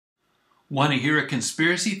Want to hear a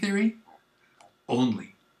conspiracy theory?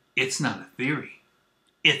 Only, it's not a theory.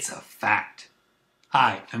 It's a fact.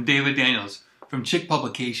 Hi, I'm David Daniels from Chick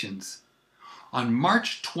Publications. On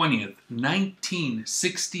March 20th,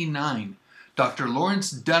 1969, Dr.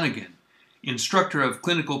 Lawrence Dunnigan, instructor of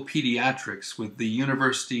clinical pediatrics with the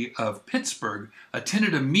University of Pittsburgh,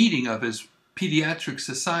 attended a meeting of his pediatric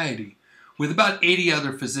society with about 80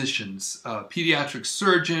 other physicians, pediatric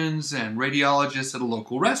surgeons, and radiologists at a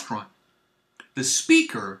local restaurant. The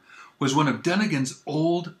speaker was one of Dunnigan's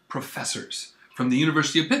old professors from the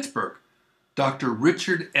University of Pittsburgh, Dr.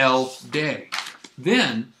 Richard L. Day,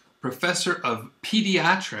 then professor of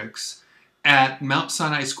pediatrics at Mount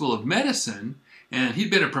Sinai School of Medicine, and he'd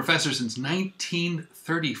been a professor since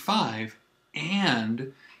 1935,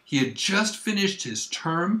 and he had just finished his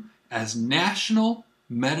term as National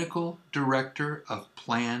Medical Director of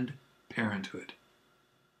Planned Parenthood.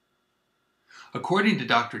 According to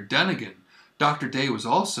Dr. Dunnigan, Dr. Day was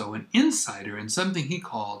also an insider in something he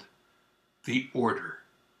called the Order.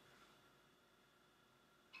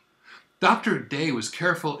 Dr. Day was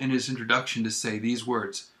careful in his introduction to say these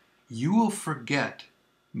words: "You will forget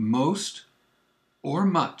most or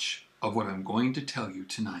much of what I'm going to tell you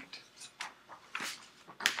tonight."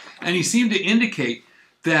 And he seemed to indicate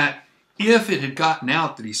that if it had gotten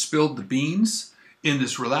out that he spilled the beans in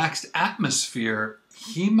this relaxed atmosphere,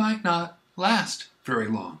 he might not last very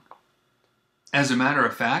long. As a matter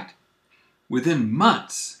of fact, within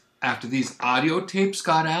months after these audio tapes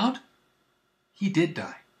got out, he did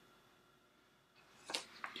die.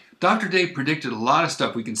 Dr. Day predicted a lot of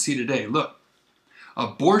stuff we can see today. Look,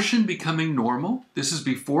 abortion becoming normal. This is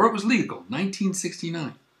before it was legal,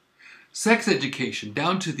 1969. Sex education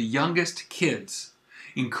down to the youngest kids,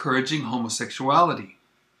 encouraging homosexuality.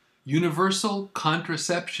 Universal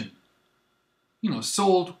contraception.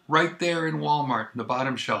 Sold right there in Walmart, in the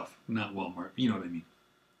bottom shelf. Not Walmart, you know what I mean.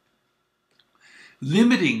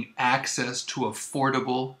 Limiting access to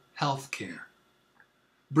affordable health care.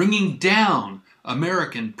 Bringing down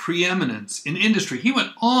American preeminence in industry. He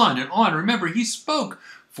went on and on. Remember, he spoke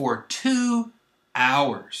for 2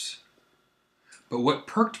 hours. But what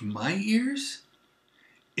perked my ears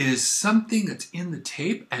is something that's in the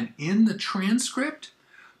tape and in the transcript,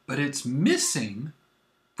 but it's missing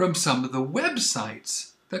from some of the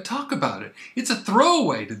websites that talk about it. It's a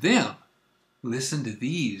throwaway to them. Listen to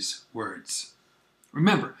these words.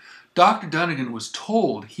 Remember, Dr. Dunnigan was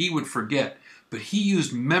told he would forget, but he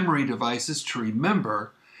used memory devices to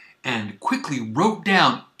remember and quickly wrote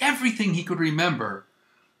down everything he could remember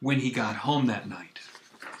when he got home that night.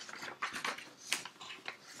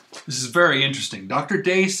 This is very interesting. Dr.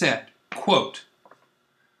 Day said, quote,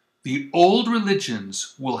 "The old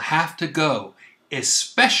religions will have to go,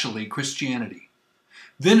 especially Christianity.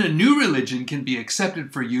 Then a new religion can be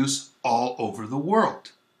accepted for use all over the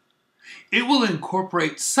world. It will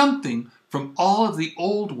incorporate something from all of the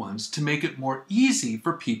old ones to make it more easy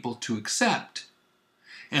for people to accept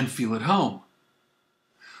and feel at home.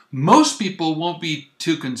 Most people won't be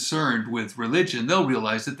too concerned with religion. They'll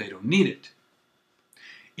realize that they don't need it.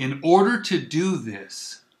 In order to do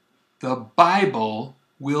this, the Bible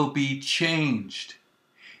will be changed.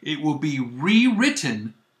 It will be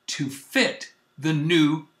rewritten to fit the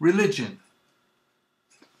new religion.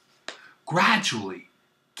 Gradually,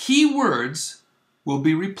 key words will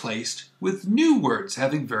be replaced with new words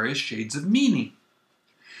having various shades of meaning.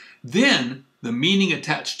 Then, the meaning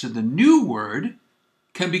attached to the new word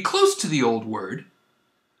can be close to the old word,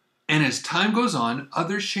 and as time goes on,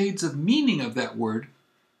 other shades of meaning of that word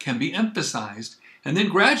can be emphasized, and then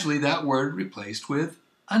gradually that word replaced with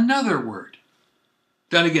another word."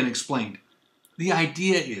 Dunnigan explained, the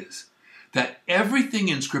idea is that everything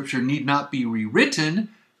in Scripture need not be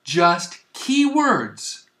rewritten, just key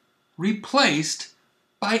words replaced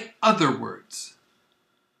by other words.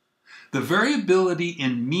 The variability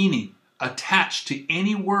in meaning attached to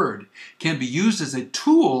any word can be used as a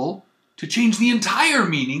tool to change the entire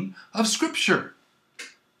meaning of Scripture,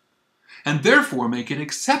 and therefore make it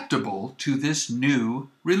acceptable to this new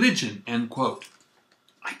religion, end quote.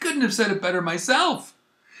 I couldn't have said it better myself.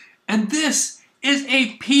 And this is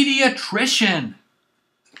a pediatrician.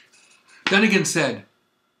 Dunnigan said,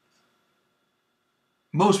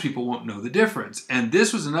 most people won't know the difference. And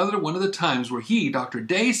this was another one of the times where he, Dr.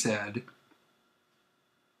 Day, said,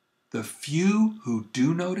 the few who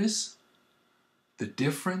do notice the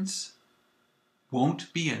difference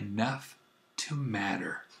won't be enough to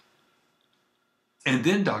matter. And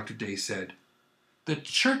then Dr. Day said, the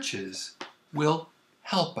churches will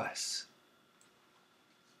help us.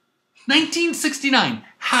 1969.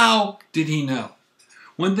 How did he know?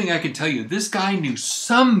 One thing I can tell you, this guy knew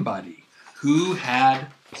somebody who had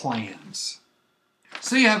plans.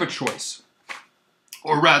 So you have a choice,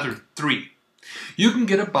 or rather three. You can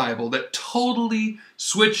get a Bible that totally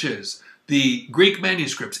switches the Greek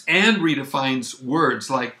manuscripts and redefines words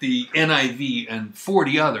like the NIV and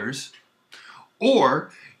 40 others.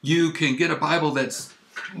 Or you can get a Bible that's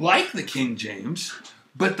like the King James,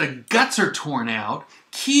 but the guts are torn out.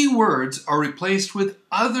 Key words are replaced with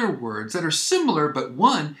other words that are similar, but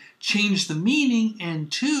one, change the meaning,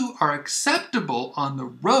 and two, are acceptable on the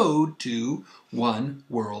road to one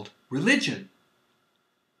world religion.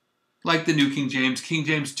 Like the New King James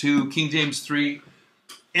 2, King James 3,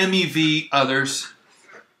 MEV, others.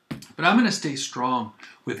 But I'm going to stay strong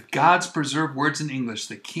with God's preserved words in English,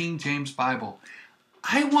 the King James Bible.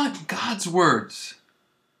 I want God's words,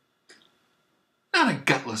 not a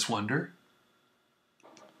gutless wonder.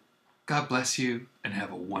 God bless you and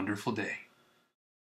have a wonderful day.